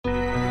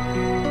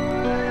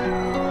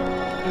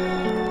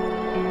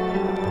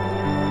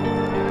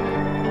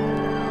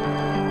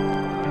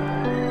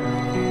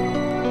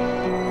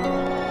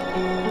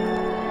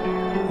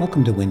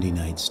Welcome to Windy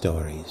Night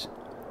Stories.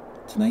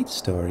 Tonight's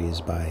story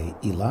is by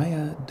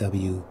Elia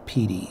W.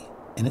 Peattie,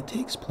 and it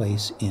takes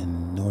place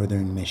in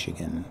northern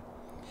Michigan.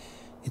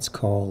 It's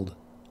called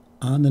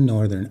On the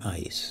Northern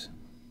Ice.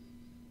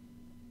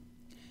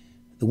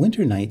 The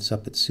winter nights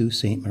up at Sault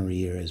Saint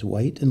Marie are as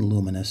white and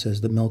luminous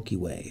as the Milky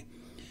Way.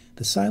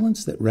 The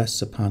silence that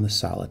rests upon the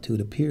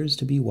solitude appears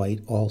to be white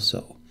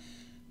also.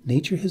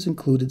 Nature has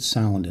included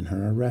sound in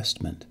her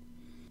arrestment.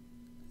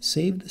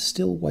 Save the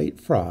still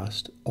white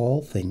frost,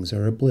 all things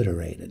are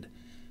obliterated.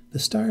 The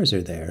stars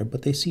are there,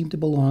 but they seem to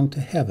belong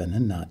to heaven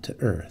and not to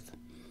earth.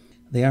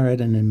 They are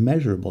at an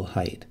immeasurable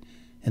height,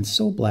 and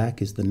so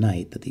black is the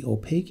night that the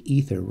opaque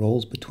ether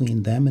rolls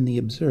between them and the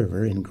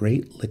observer in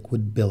great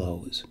liquid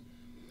billows.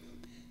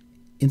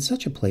 In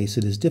such a place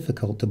it is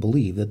difficult to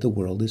believe that the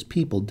world is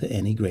peopled to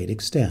any great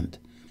extent.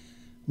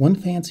 One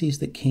fancies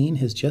that Cain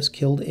has just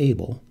killed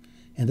Abel,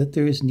 and that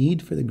there is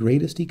need for the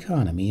greatest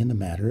economy in the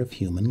matter of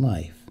human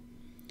life.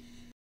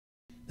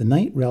 The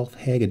night Ralph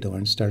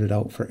Hagedorn started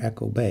out for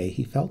Echo Bay,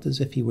 he felt as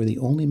if he were the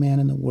only man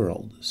in the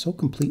world, so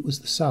complete was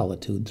the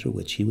solitude through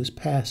which he was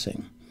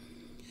passing.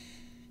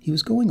 He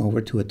was going over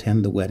to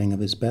attend the wedding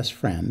of his best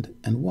friend,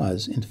 and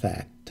was, in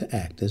fact, to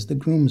act as the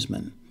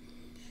groomsman.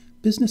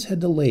 Business had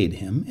delayed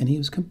him, and he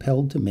was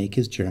compelled to make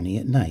his journey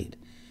at night.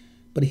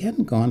 But he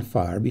hadn't gone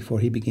far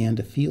before he began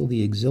to feel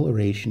the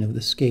exhilaration of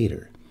the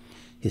skater.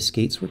 His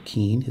skates were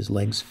keen, his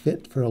legs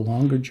fit for a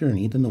longer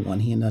journey than the one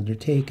he had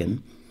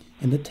undertaken,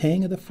 and the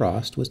tang of the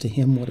frost was to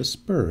him what a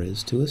spur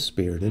is to a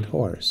spirited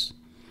horse.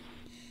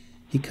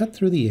 He cut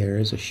through the air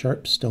as a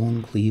sharp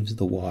stone cleaves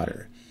the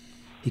water.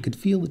 He could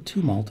feel the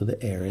tumult of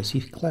the air as he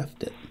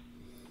cleft it.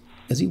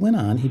 As he went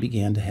on, he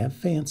began to have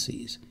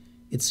fancies.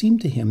 It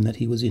seemed to him that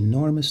he was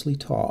enormously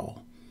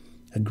tall,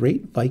 a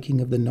great Viking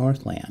of the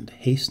Northland,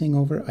 hastening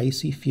over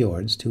icy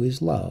fjords to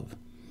his love.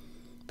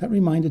 That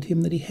reminded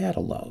him that he had a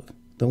love,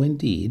 though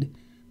indeed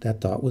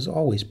that thought was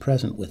always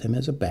present with him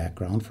as a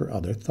background for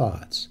other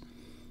thoughts.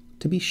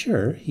 To be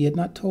sure, he had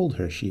not told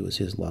her she was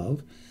his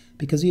love,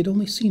 because he had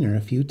only seen her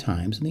a few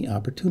times and the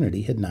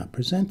opportunity had not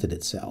presented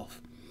itself.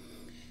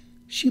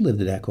 She lived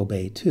at Echo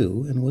Bay,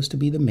 too, and was to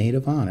be the maid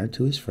of honor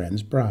to his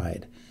friend's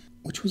bride,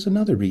 which was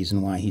another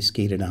reason why he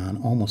skated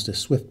on almost as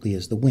swiftly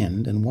as the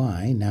wind, and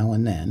why, now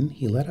and then,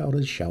 he let out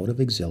a shout of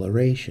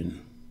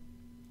exhilaration.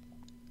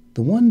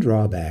 The one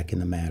drawback in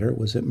the matter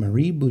was that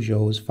Marie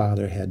Bugeaud's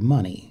father had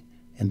money,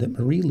 and that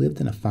Marie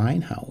lived in a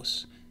fine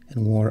house,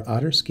 and wore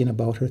otter skin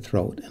about her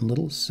throat and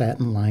little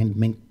satin-lined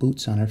mink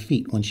boots on her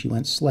feet when she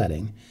went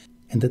sledding,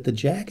 and that the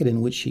jacket in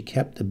which she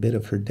kept a bit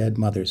of her dead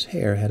mother's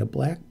hair had a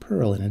black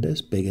pearl in it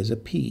as big as a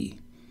pea.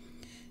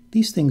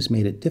 These things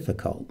made it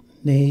difficult,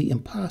 nay,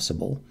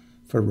 impossible,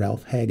 for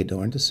Ralph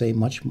Hagedorn to say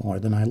much more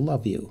than "I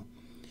love you."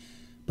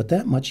 But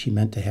that much he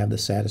meant to have the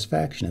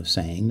satisfaction of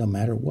saying, no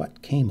matter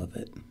what came of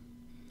it.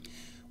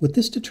 With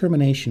this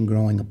determination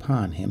growing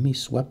upon him, he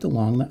swept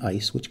along the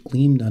ice which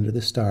gleamed under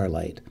the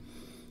starlight.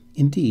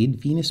 Indeed,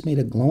 Venus made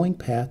a glowing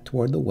path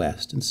toward the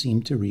west and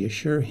seemed to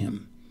reassure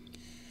him.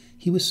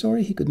 He was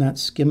sorry he could not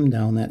skim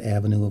down that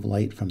avenue of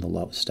light from the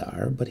love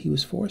star, but he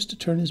was forced to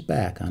turn his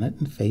back on it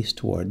and face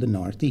toward the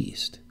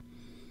northeast.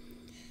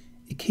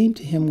 It came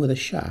to him with a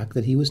shock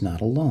that he was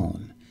not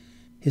alone.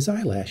 His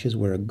eyelashes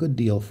were a good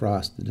deal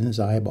frosted and his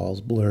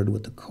eyeballs blurred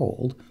with the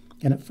cold,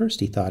 and at first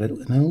he thought it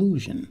an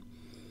illusion.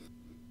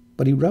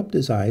 But he rubbed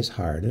his eyes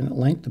hard, and at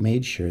length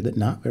made sure that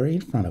not very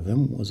in front of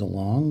him was a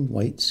long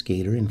white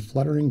skater in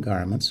fluttering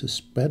garments who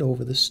sped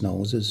over the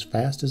snows as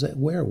fast as a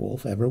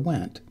werewolf ever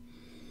went.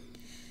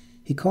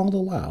 He called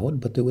aloud,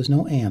 but there was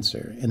no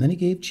answer, and then he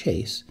gave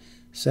chase,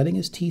 setting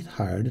his teeth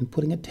hard and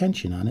putting a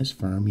tension on his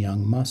firm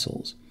young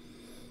muscles.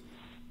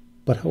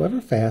 But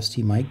however fast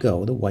he might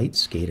go, the white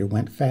skater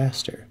went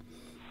faster.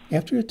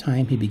 After a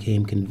time he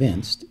became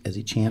convinced, as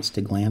he chanced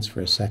to glance for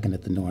a second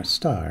at the North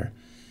Star,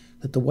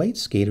 that the white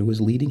skater was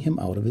leading him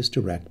out of his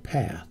direct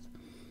path.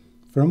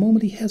 For a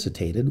moment he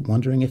hesitated,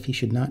 wondering if he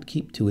should not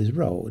keep to his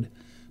road,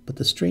 but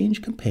the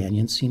strange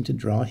companion seemed to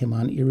draw him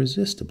on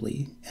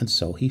irresistibly, and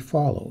so he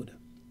followed.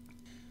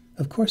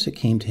 Of course it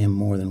came to him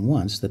more than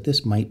once that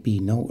this might be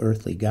no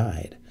earthly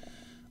guide.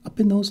 Up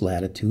in those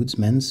latitudes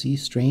men see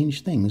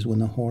strange things when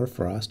the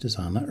hoar-frost is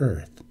on the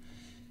earth.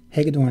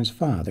 Hagedorn's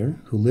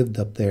father, who lived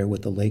up there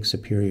with the Lake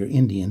Superior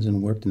Indians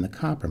and worked in the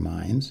copper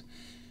mines,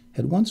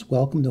 had once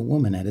welcomed a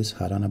woman at his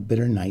hut on a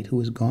bitter night who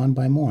was gone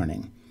by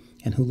morning,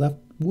 and who left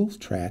wolf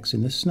tracks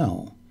in the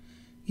snow.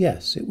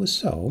 Yes, it was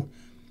so,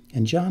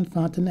 and John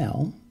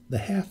Fontenelle, the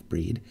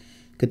half-breed,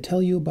 could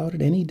tell you about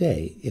it any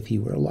day if he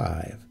were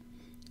alive.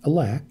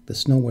 Alack, the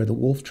snow where the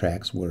wolf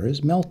tracks were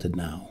is melted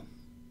now.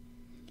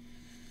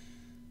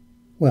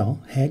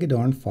 Well,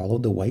 Hagedorn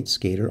followed the white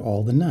skater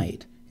all the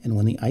night, and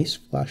when the ice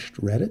flushed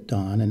red at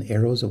dawn and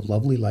arrows of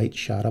lovely light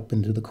shot up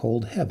into the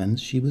cold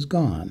heavens, she was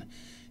gone,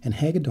 and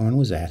Hagedorn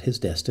was at his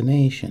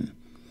destination.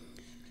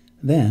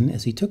 Then,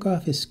 as he took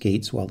off his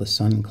skates while the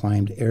sun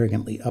climbed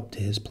arrogantly up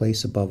to his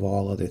place above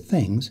all other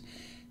things,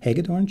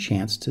 Hagedorn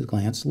chanced to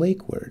glance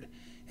lakeward,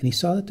 and he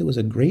saw that there was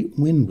a great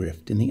wind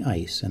rift in the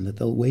ice, and that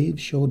the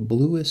waves showed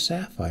blue as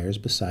sapphires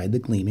beside the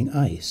gleaming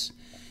ice.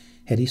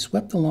 Had he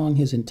swept along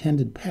his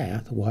intended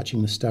path,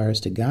 watching the stars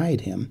to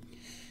guide him,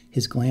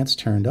 his glance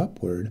turned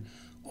upward,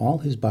 all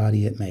his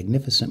body at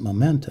magnificent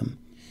momentum,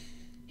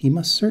 he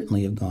must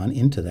certainly have gone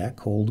into that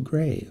cold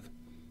grave.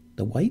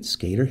 The white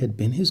skater had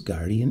been his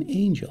guardian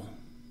angel.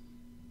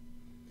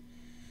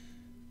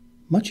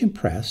 Much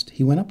impressed,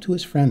 he went up to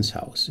his friend's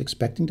house,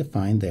 expecting to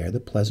find there the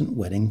pleasant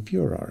wedding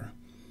furor.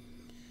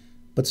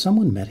 But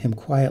someone met him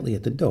quietly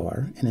at the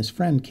door, and his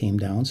friend came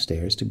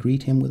downstairs to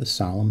greet him with a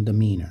solemn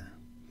demeanor.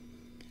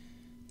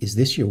 "Is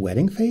this your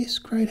wedding face?"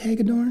 cried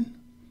Hagedorn.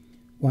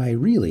 "Why,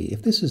 really,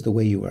 if this is the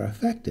way you are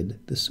affected,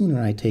 the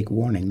sooner I take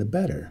warning the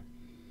better."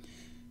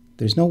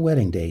 "There's no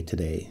wedding day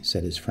today,"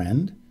 said his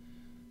friend.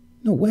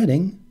 "No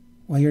wedding?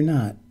 Why, you're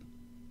not.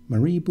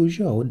 Marie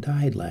Bugeaud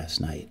died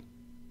last night."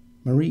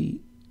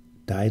 Marie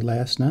died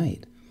last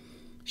night.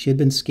 She had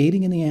been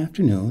skating in the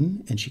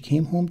afternoon, and she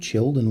came home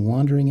chilled and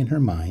wandering in her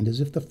mind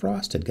as if the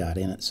frost had got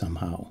in it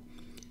somehow.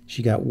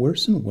 She got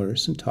worse and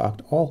worse and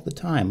talked all the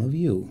time of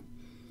you.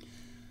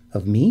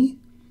 "Of me?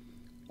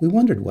 We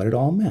wondered what it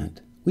all meant.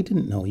 We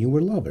didn't know you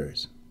were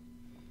lovers."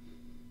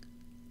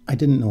 "I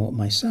didn't know it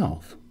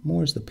myself.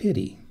 More's the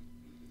pity.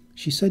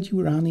 She said you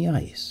were on the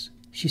ice.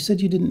 She said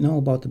you didn't know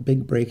about the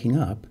big breaking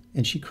up,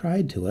 and she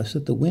cried to us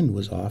that the wind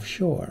was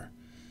offshore.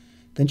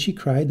 Then she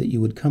cried that you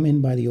would come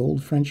in by the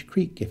old French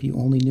creek if you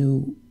only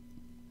knew—"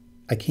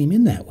 "I came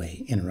in that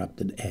way,"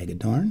 interrupted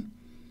Hagedorn.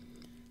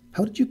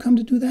 "How did you come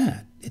to do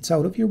that? It's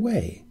out of your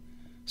way."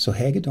 So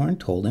Hagedorn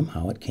told him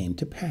how it came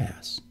to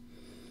pass.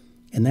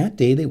 And that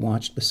day they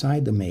watched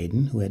beside the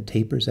maiden who had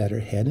tapers at her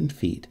head and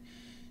feet,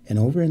 and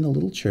over in the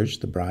little church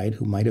the bride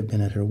who might have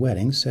been at her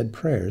wedding said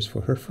prayers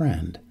for her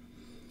friend.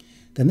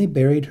 Then they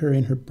buried her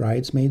in her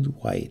bridesmaid's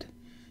white,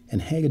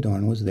 and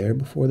Hagedorn was there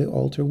before the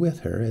altar with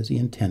her, as he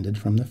intended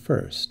from the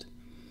first.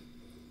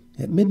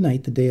 At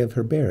midnight the day of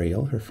her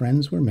burial, her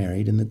friends were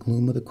married in the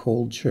gloom of the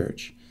cold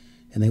church,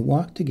 and they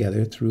walked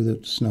together through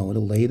the snow to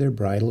lay their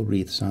bridal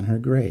wreaths on her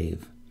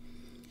grave.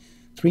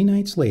 3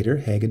 nights later,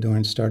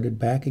 Hagedorn started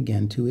back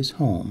again to his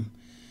home.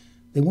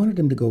 They wanted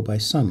him to go by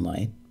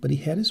sunlight, but he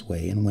had his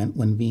way and went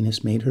when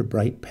Venus made her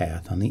bright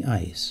path on the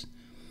ice.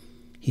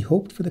 He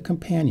hoped for the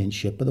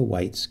companionship of the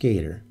white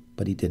skater,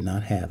 but he did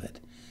not have it.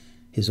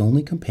 His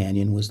only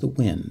companion was the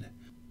wind.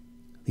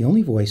 The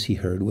only voice he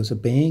heard was a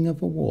baying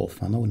of a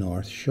wolf on the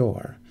north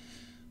shore.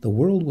 The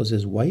world was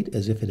as white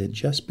as if it had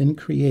just been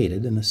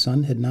created, and the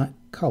sun had not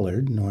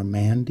colored nor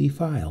man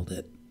defiled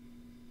it.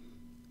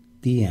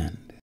 The end.